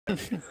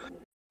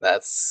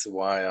That's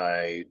why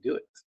I do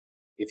it.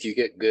 If you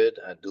get good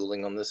at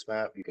dueling on this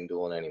map, you can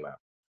duel on any map.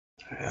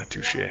 Yeah,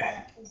 touche.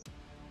 Reactor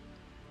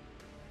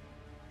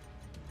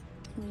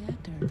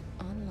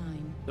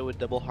online. So would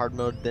double hard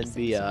mode then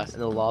be in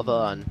the lava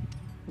on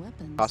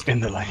Weapons. In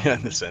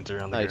the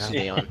center on the ground.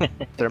 stay on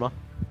thermal?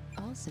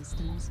 All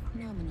systems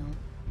nominal.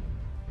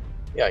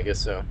 Yeah, I guess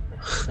so.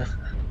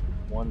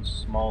 One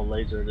small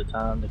laser at a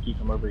time to keep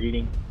them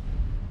overheating.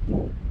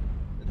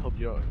 And hope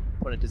your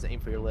opponent doesn't aim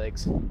for your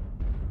legs.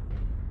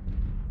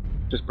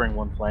 Just bring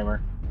one flamer.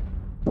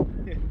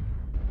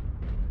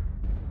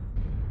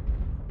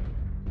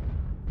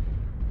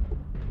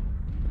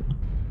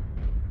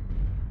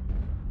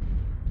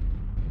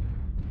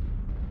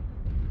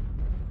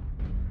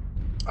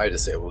 I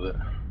disabled it.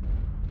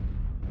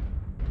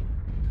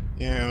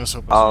 Yeah, I was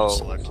hoping to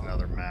select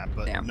another map,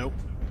 but nope.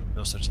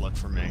 No such luck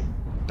for me.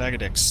 Bag of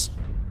dicks.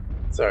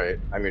 It's alright.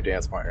 I'm your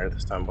dance partner at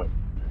this time point.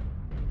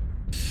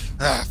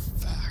 Ah,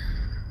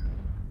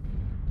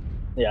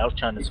 Yeah, I was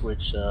trying to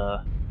switch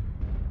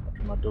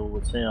after my duel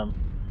with Sim.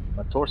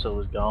 My torso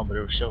was gone, but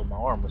it was showing my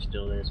arm was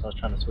still there, so I was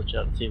trying to switch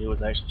out to see if it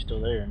was actually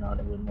still there or not.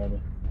 It wouldn't let me.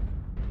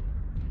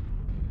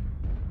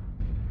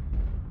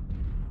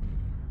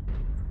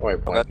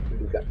 Alright, point.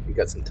 You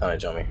got some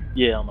tonnage on me.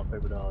 Yeah, on my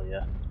paper doll,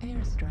 yeah.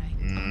 Airstrike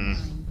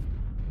online.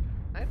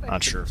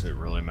 not sure if it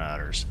really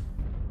matters.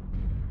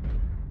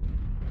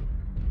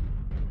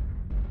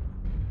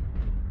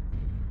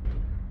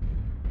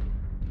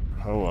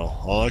 Oh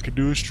well, all I could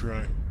do is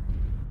try.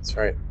 That's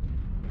right.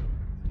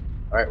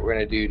 Alright, we're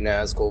gonna do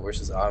Nazgul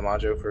versus Odd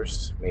Majo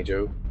first.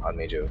 Majo. Odd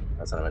Majo.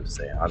 That's what I meant to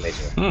say. Odd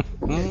Majo.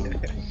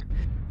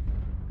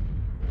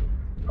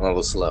 I'm a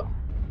little slow.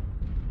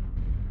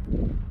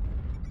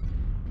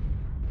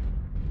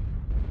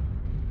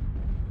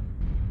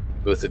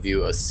 Both of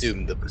you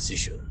assume the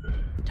position.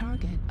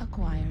 Target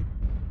acquired.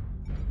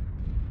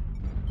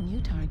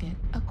 New target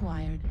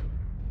acquired.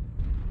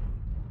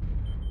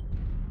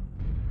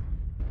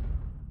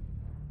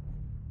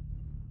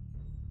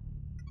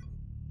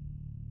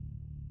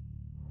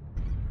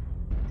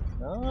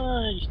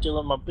 Oh, you still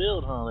on my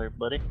build, huh, there,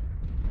 buddy?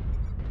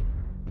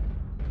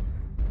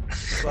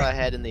 That's what I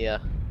had in the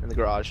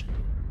garage.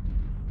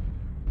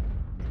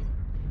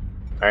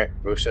 Alright,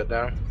 go shut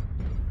down.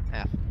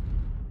 Half.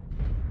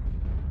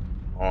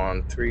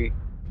 On 3,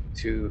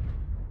 2,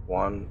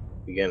 1,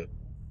 begin.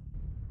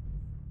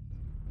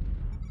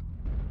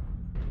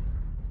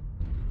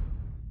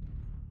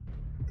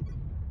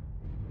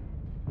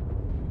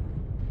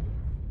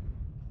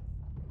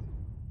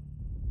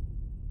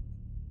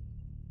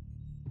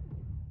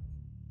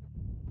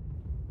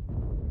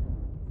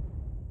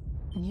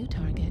 New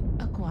target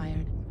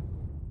acquired.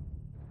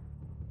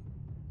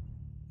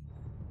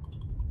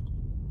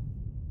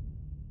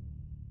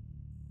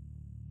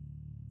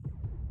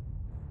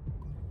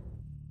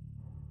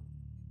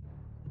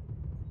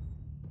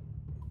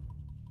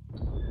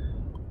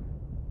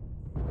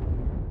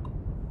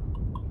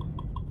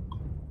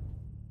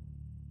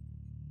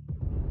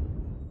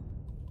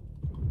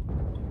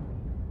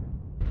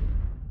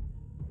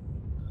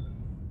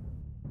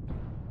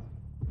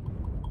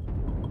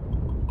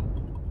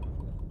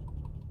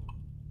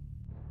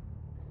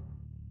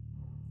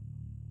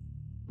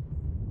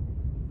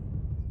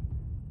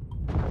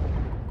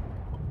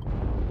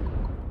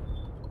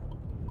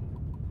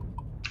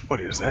 What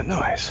is that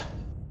noise?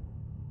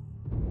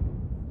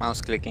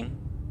 Mouse clicking.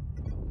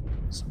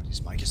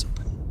 Somebody's mic is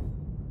open.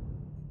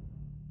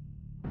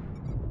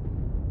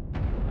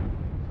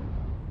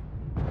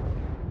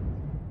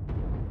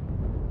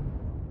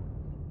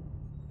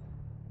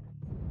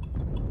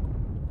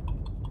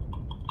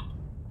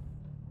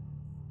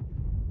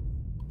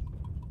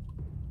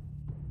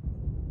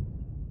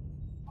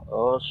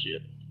 Oh,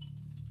 shit.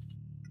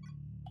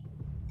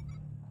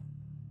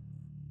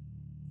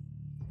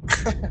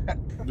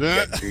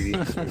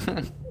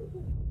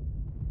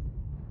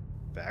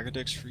 Bag of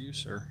dicks for you,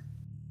 sir.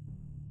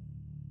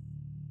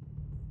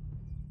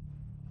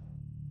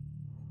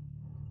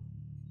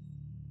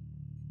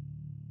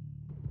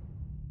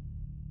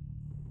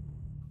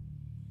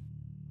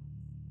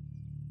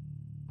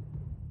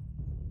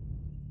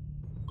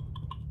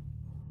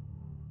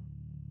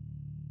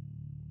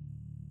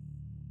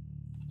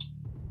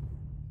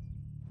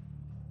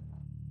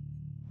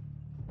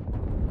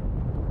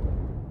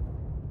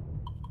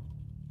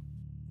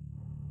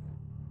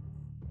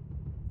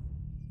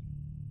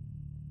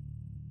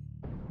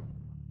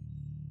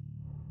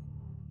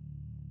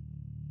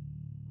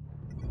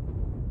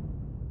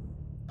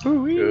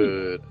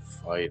 Good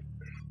fight.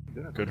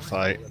 Good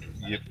fight.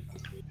 Yep.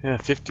 Yeah,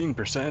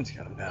 15%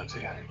 got him down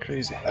to.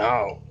 Crazy.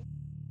 Oh,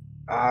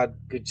 Odd,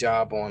 good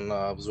job on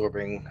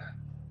absorbing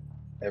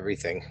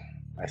everything,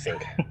 I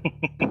think.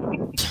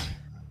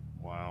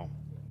 Wow.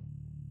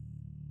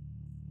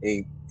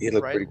 He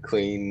looked Right. pretty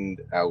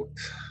cleaned out.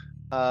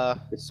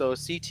 So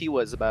CT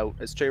was about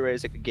as straight right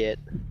as it could get.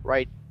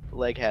 Right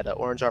leg had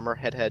orange armor,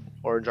 head had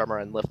orange armor,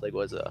 and left leg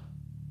was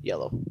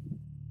yellow.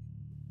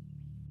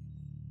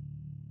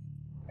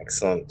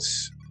 Excellent.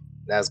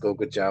 Nazgul,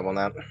 good job on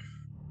that.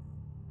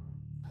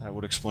 That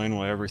would explain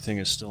why everything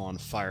is still on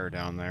fire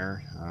down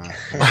there.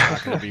 There's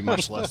not going to be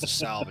much left to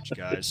salvage,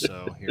 guys.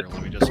 So here,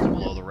 let me just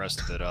blow the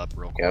rest of it up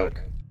real quick.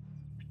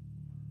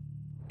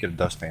 Get a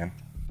dustpan.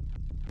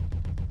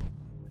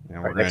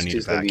 And we're Right, going to next need a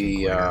is going to vacuum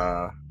be,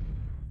 cleaner.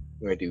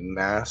 we're going to do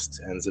Mast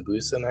and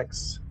Zabusa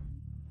next.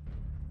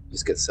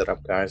 Just get set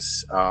up,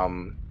 guys.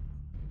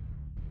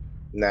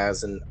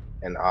 Naz and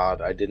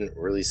Odd, I didn't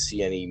really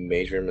see any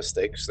major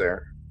mistakes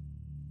there.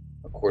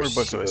 Of course,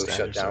 both you always both shut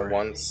standard, down sorry.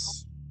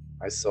 once.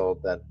 I saw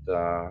that,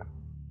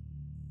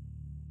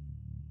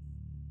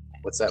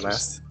 what's that,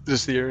 Mast? Is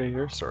this the area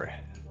here? Sorry.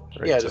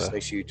 Right, Yeah, just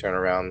make sure you turn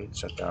around,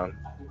 shut down.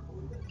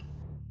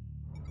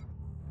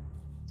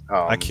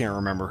 I can't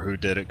remember who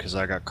did it because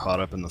I got caught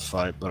up in the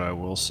fight, but I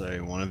will say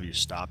one of you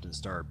stopped and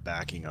started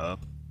backing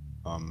up.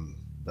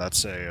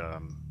 That's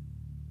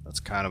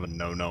kind of a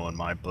no-no in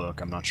my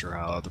book. I'm not sure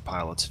how other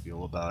pilots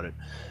feel about it,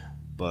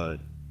 but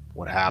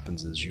what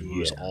happens is you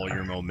lose all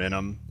your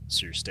momentum,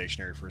 so you're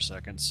stationary for a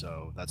second.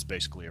 So that's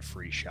basically a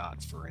free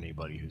shot for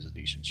anybody who's a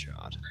decent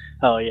shot.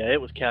 Oh yeah,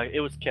 it was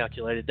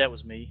calculated. That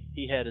was me.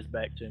 He had his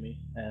back to me,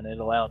 and it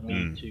allowed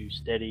me to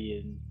steady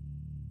and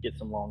get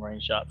some long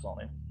range shots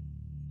on him.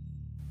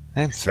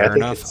 And fair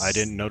enough. I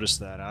didn't notice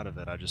that out of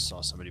it. I just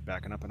saw somebody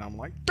backing up, and I'm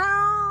like,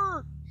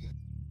 "Durr!"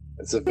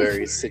 It's a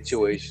very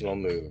situational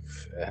move.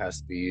 It has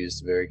to be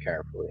used very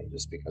carefully,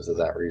 just because of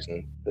that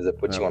reason, because it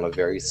puts you on a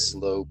very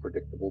slow,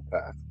 predictable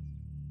path.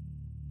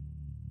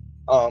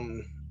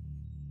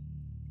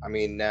 I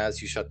mean,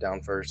 Naz, you shut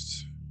down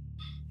first,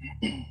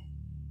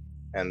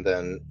 and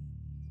then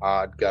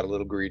Odd got a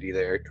little greedy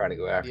there, trying to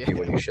go after you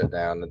when you shut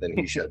down, and then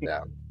he shut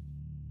down.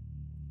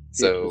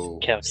 So,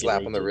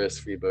 slap on the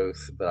wrist for you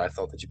both, but I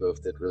thought that you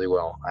both did really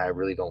well. I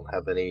really don't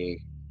have any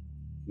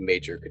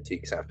major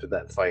critiques after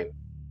that fight.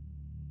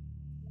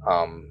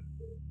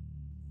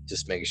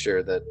 Just making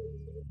sure that,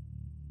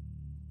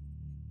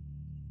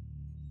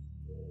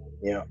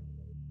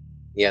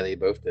 they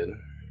both did.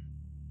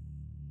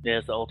 Yeah,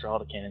 it's the ultra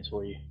autocannons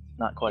for you.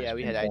 Not quite. Yeah,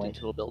 we had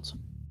identical builds.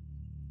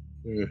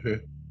 Mm-hmm.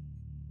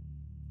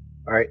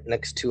 All right,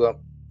 next two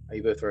up. Are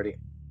you both ready?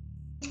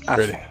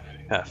 Ready.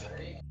 Half.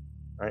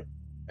 All right.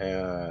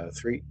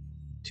 3,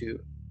 2,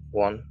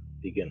 1,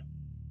 begin.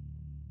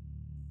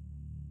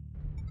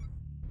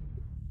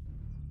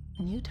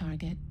 New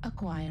target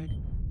acquired.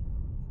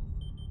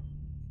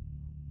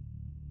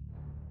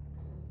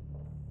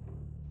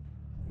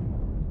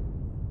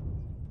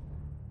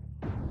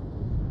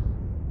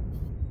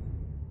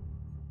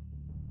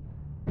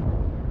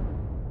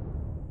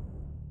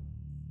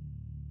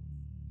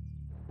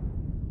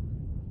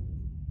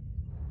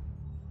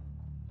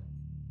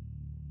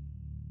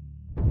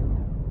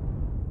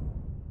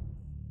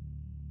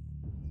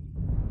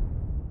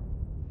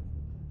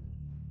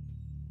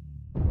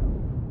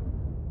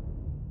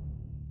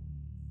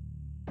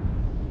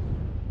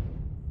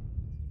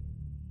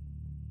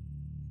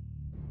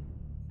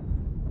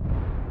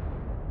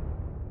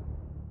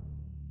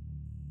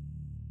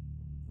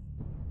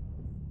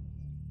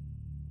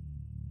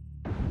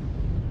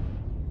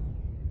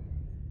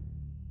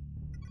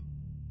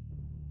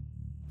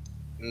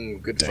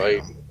 Good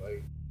fight.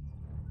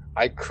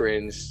 I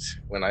cringed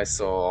when I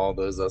saw all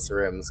those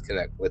SRMs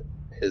connect with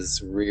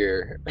his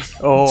rear.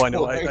 Oh, I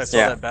know. I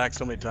saw that back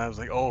so many times.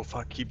 Like, oh,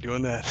 fuck, keep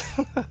doing that.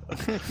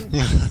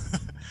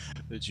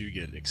 Did you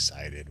get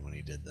excited when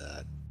he did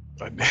that?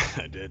 I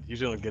did.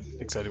 Usually I don't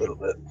get excited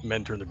when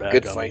men turn their back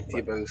Good on fight me. to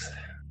you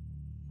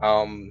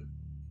both.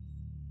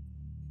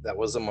 That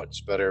was a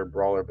much better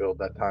brawler build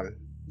that time,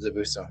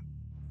 Zabusa.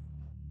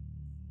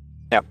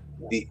 Yep.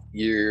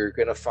 You're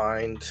going to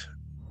find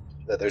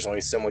that there's only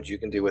so much you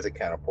can do with a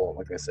catapult.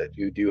 Like I said,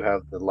 you do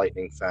have the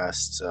lightning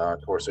fast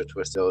torso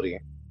twist ability.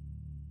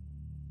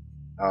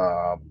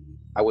 I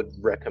would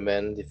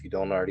recommend, if you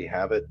don't already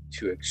have it,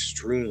 to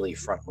extremely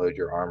front load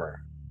your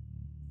armor.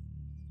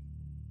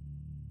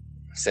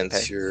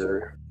 Since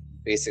you're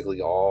basically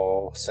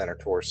all center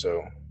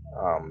torso,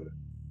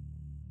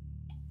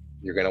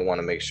 you're going to want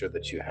to make sure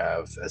that you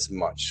have as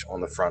much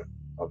on the front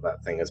of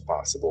that thing as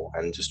possible,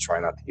 and just try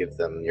not to give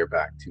them your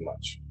back too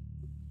much.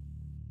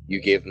 You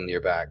gave them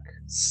your back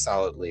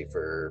solidly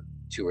for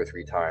 2 or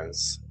 3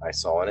 times I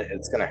saw, and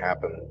it's going to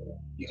happen.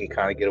 You can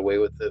kind of get away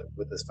with it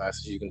with as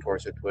fast as you can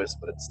torso twist,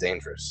 but it's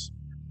dangerous.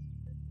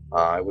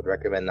 I would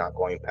recommend not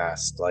going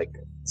past, like,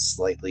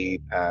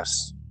 slightly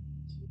past,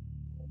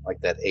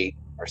 like, that 8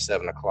 or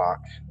 7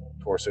 o'clock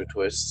torso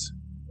twist,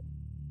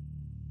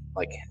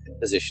 like,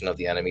 position of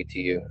the enemy to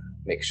you.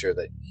 Make sure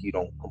that you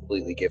don't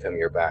completely give him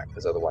your back,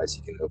 because otherwise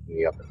he can open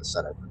you up in the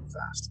center pretty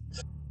fast.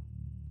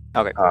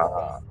 Okay.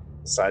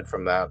 Aside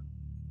from that,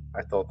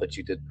 I thought that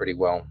you did pretty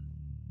well.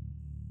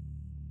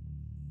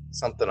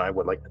 Something I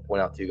would like to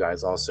point out to you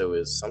guys also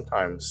is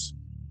sometimes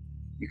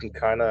you can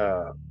kind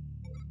of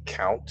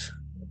count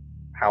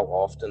how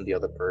often the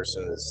other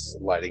person is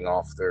lighting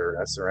off their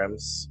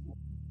SRMs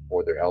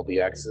or their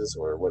LBXs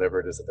or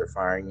whatever it is that they're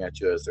firing at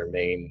you as their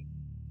main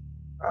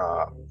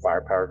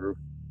firepower group.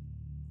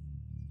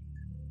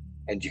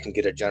 and you can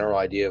get a general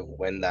idea of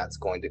when that's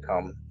going to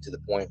come to the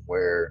point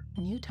where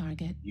New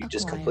target you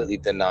just acquired. completely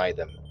deny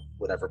them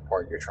whatever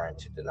part you're trying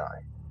to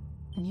deny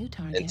New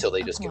target until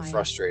they just get acquired.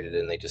 frustrated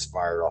and they just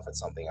fire it off at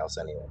something else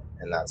anyway.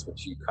 And that's what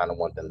you kind of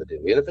want them to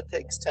do. Even if it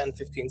takes 10,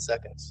 15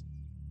 seconds,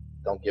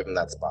 don't give them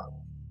that spot.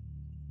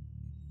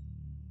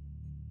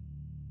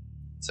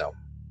 So,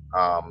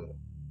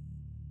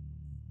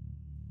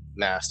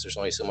 Mass, there's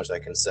only so much I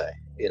can say.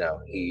 You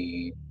know,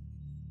 he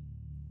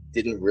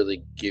didn't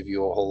really give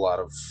you a whole lot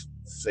of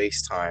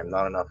face time,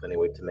 not enough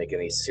anyway, to make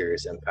any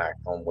serious impact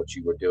on what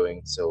you were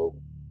doing. So,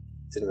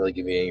 didn't really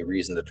give you any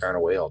reason to turn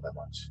away all that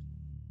much.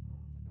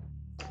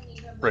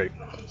 Right.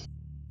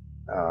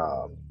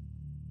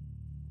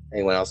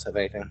 Anyone else have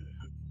anything?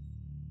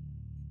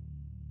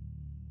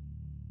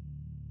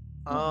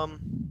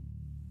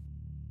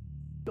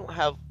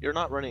 You're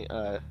not running.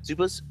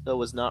 Zuba's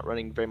was not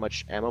running very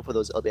much ammo for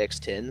those LBX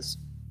 10s.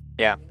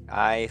 Yeah,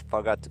 I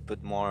forgot to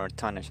put more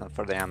tonnage on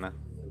for the ammo.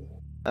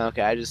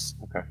 Okay, I just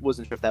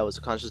wasn't sure if that was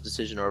a conscious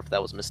decision or if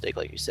that was a mistake,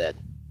 like you said.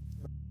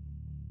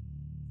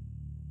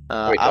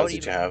 Wait, I would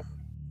did you even have?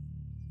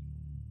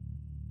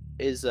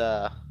 is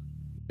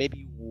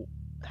maybe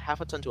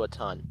half a ton to a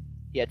ton.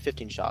 He had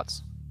 15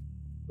 shots.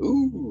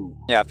 Ooh.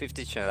 Yeah,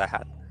 50 shots I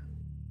had.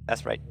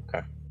 That's right.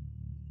 Okay.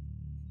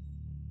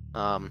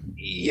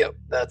 Yep,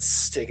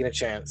 that's taking a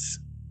chance.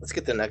 Let's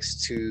get the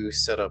next two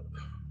set up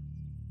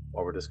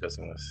while we're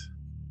discussing this.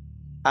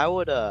 I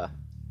would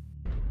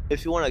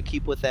if you want to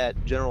keep with that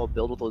general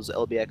build with those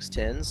LBX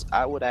 10s,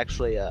 I would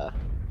actually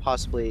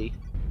possibly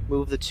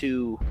move the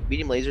two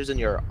medium lasers in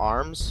your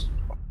arms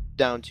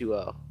down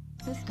to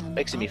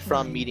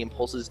from medium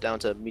pulses down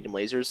to medium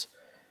lasers.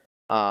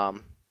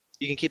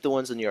 You can keep the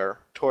ones in your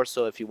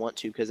torso if you want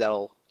to, because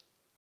that'll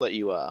let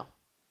you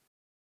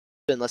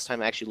spend less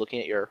time actually looking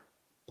at your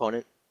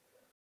opponent.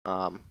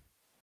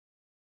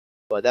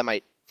 But that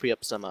might free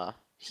up some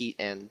heat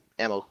and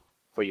ammo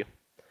for you.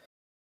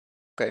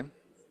 Okay.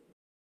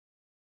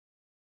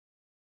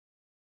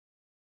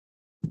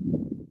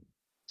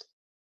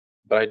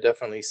 But I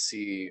definitely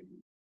see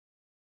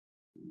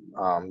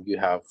you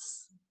have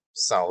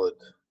solid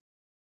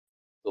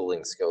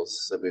dueling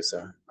skills,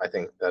 Sabusa. I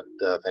think that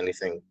if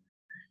anything,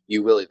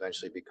 you will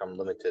eventually become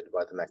limited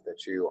by the mech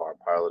that you are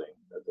piloting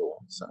a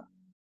duel. So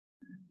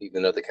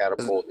even though the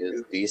catapult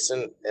is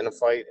decent in a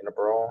fight, in a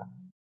brawl,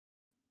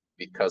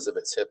 because of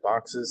its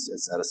hitboxes,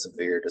 it's at a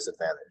severe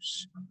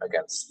disadvantage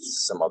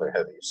against some other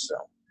heavies. So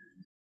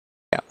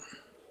yeah,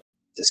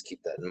 just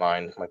keep that in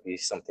mind. Might be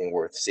something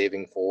worth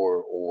saving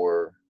for,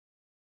 or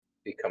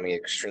becoming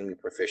extremely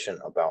proficient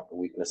about the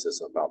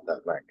weaknesses about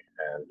that mech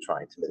and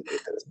trying to mitigate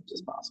that as much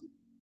as possible.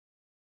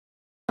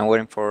 I'm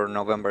waiting for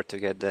November to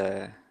get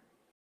the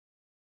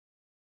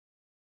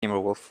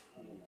Timberwolf.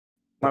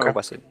 Where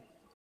was it?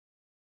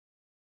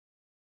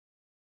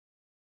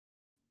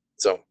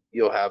 So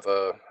you'll have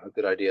a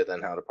good idea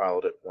then how to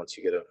pilot it once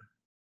you get it.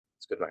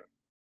 It's good mech.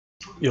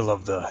 You'll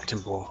love the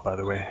Timberwolf, by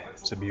the way.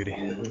 It's a beauty.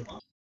 Mm-hmm.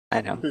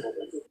 I know.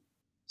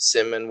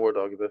 Sim and War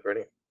Dog, you both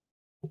ready?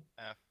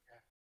 Yeah.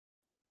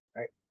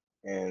 All right.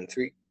 And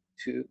 3,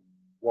 2,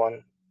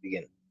 1,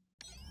 begin.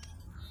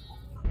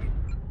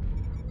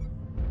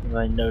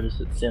 I noticed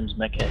that Sim's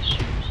mech has shoes.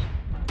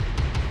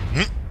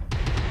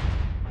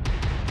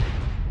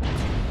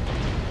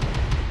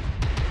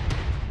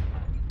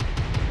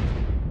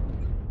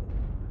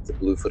 It's a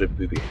blue-footed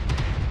booby.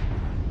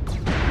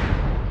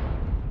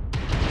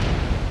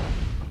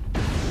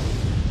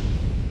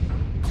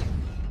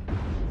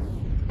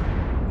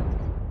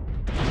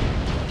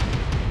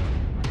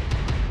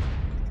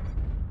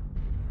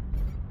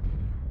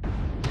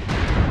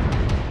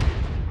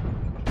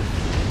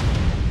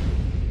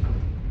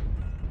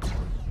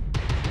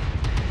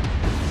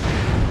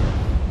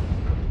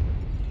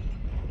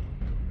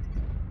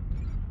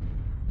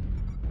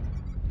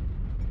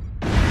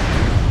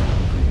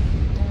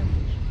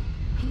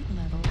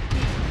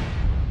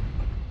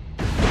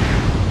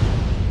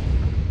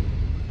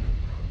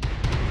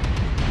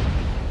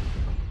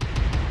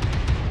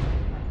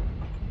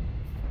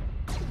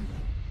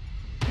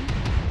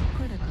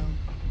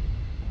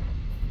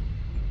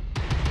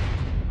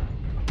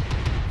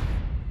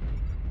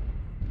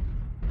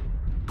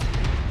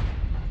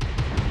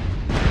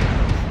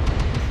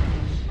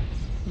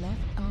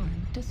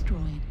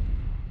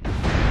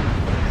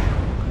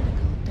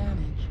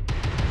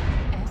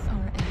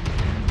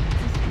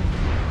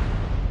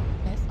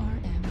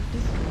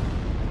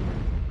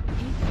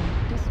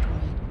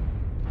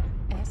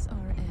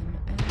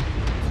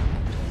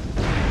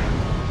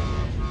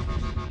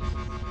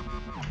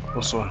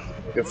 Close one.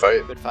 Good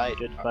fight. Good fight.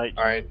 Good fight.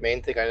 All right,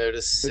 main thing I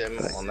noticed, Sim,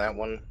 on that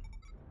one,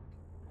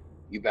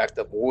 you backed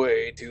up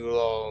way too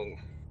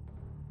long.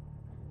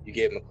 You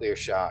gave him a clear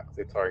shot,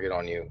 clear target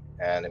on you,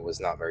 and it was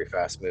not very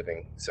fast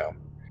moving. So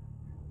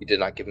you did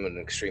not give him an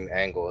extreme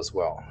angle as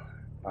well.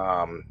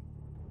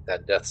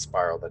 That death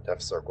spiral, that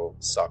death circle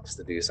sucks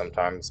to do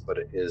sometimes, but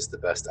it is the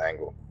best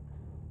angle.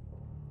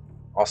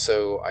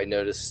 Also, I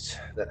noticed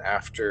that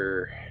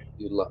after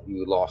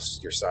you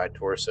lost your side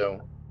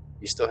torso,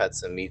 you still had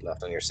some meat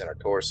left on your center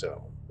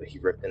torso, but he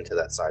ripped into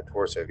that side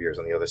torso of yours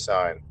on the other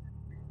side.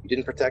 You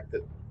didn't protect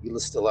it. You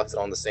still left it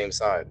on the same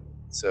side.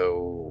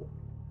 So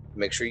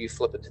make sure you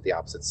flip it to the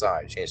opposite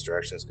side. Change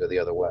directions, go the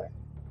other way.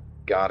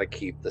 Gotta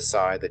keep the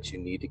side that you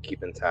need to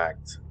keep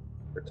intact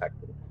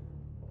protected.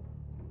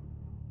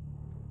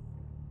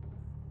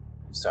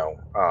 So,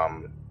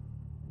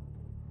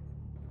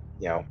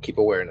 you know, keep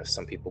awareness.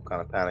 Some people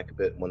kind of panic a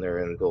bit when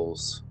they're in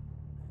goals.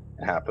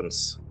 It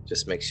happens.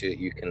 Just make sure that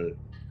you can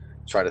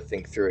try to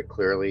think through it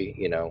clearly,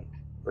 you know,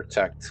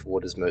 protect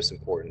what is most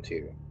important to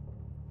you.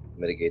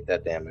 Mitigate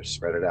that damage,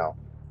 spread it out.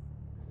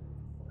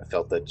 I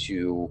felt that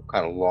you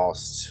kind of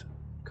lost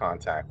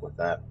contact with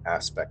that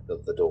aspect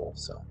of the duel,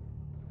 so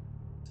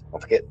don't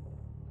forget.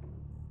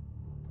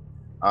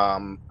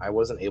 I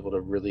wasn't able to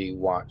really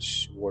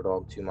watch War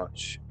Dog too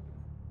much.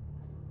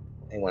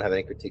 Anyone have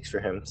any critiques for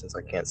him since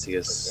I can't see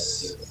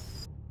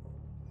his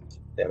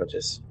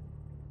damages?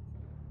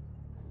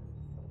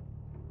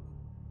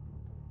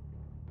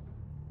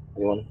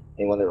 Anyone?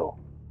 Anyone at all?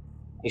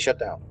 He shut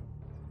down.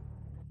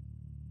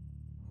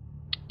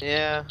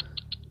 Yeah.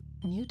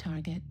 New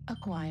target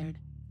acquired.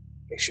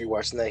 Make sure you're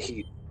watching that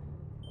heat.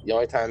 The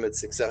only time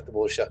it's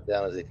acceptable to shut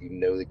down is if you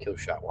know the kill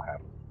shot will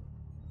happen.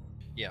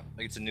 Yeah,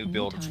 like it's a new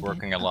build. It's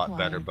working a lot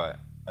better, but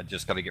I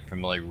just got to get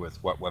familiar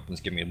with what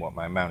weapons give me and what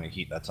my amount of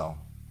heat. That's all.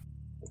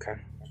 Okay.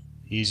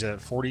 He's at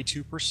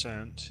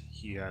 42%.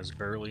 He has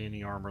barely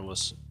any armor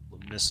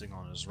missing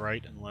on his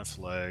right and left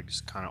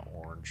legs, kind of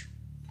orange.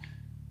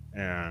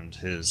 And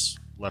his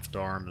left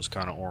arm is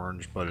kind of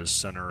orange, but his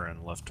center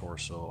and left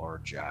torso are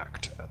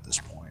jacked at this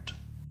point.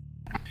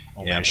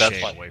 Only a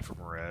shade away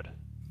from red.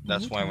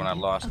 That's why when I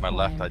lost my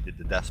left, I did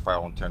the death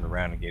spiral and turned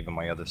around and gave him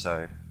my other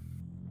side.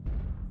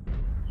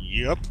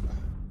 Yep.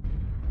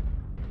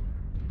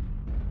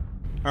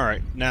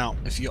 Alright, now,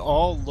 if you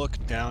all look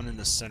down in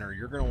the center,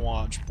 you're going to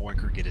watch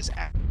Boinker get his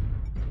ass.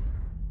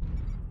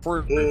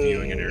 For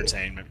reviewing and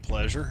entertainment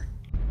pleasure.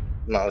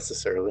 Not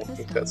necessarily.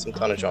 He's got some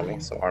tonnage on me,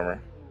 some armor.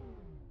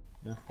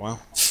 Yeah, well,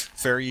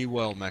 fare ye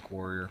well,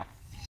 MechWarrior.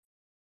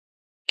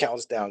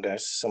 Counts down,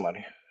 guys.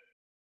 Somebody.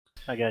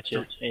 I got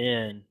you.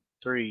 In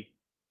 3,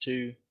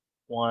 2,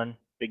 1,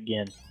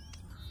 begin.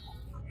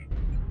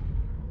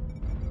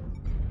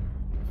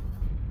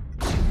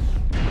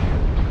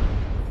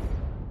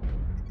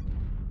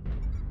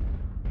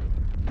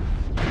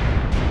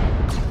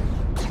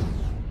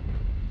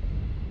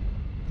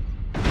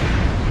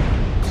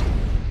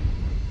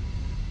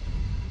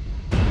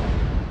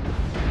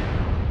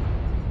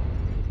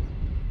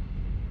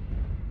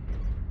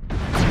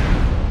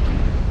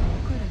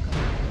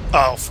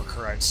 Oh, for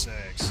Christ's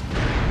sakes.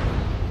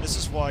 This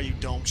is why you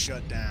don't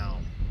shut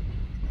down.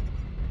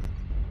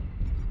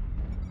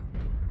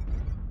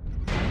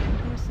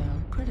 Torso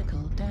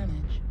critical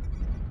damage.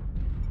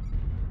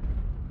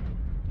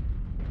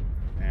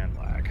 And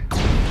lag.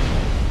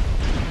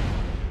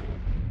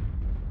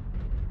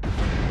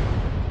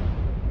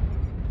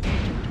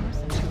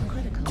 Torso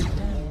critical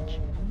damage.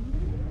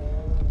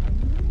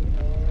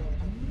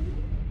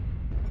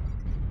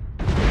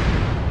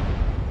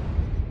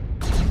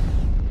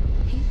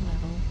 Heat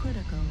level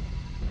critical.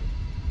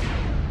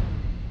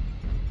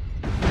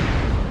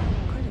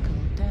 Critical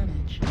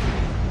damage.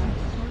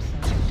 Torso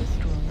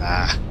destroyed.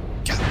 Ah,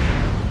 got it.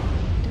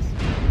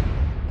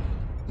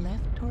 Destroyed.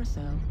 Left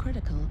torso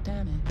critical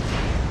damage.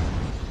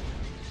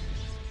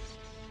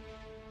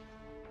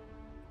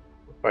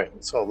 Right,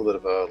 saw a little bit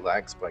of a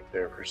lag spike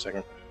there for a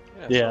second.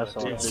 Yeah, I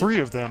saw it. 3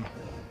 of them.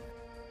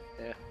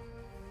 Yeah.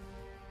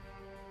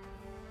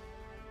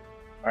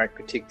 Alright,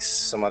 critiques.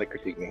 Somebody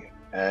critique me.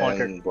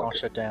 Boinker, And I'll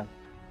shut down.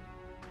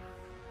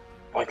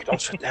 Boinker, don't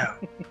shut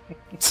down.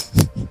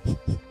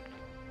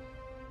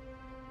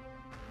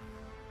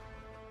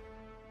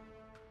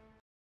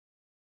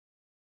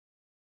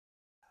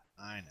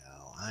 I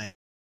know,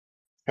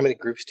 How many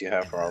groups do you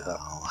have for all that?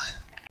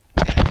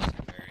 That was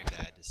a very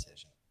bad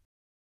decision.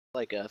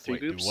 Like 3 Wait,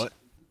 groups. do what?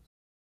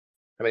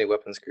 How many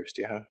weapons groups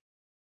do you have?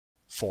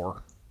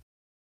 4.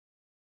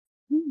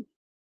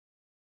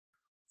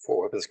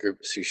 4 weapons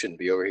groups. You shouldn't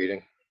be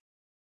overheating.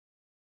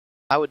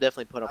 I would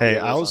definitely put up. Hey,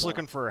 those I was on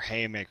looking for a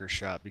haymaker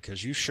shot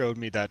because you showed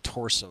me that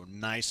torso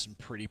nice and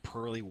pretty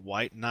pearly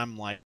white, and I'm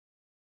like...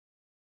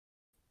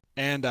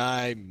 And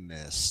I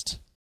missed.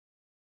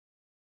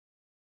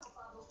 So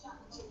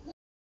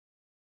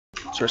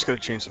we're just gonna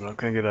change something.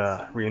 Can I get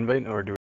a reinvite or do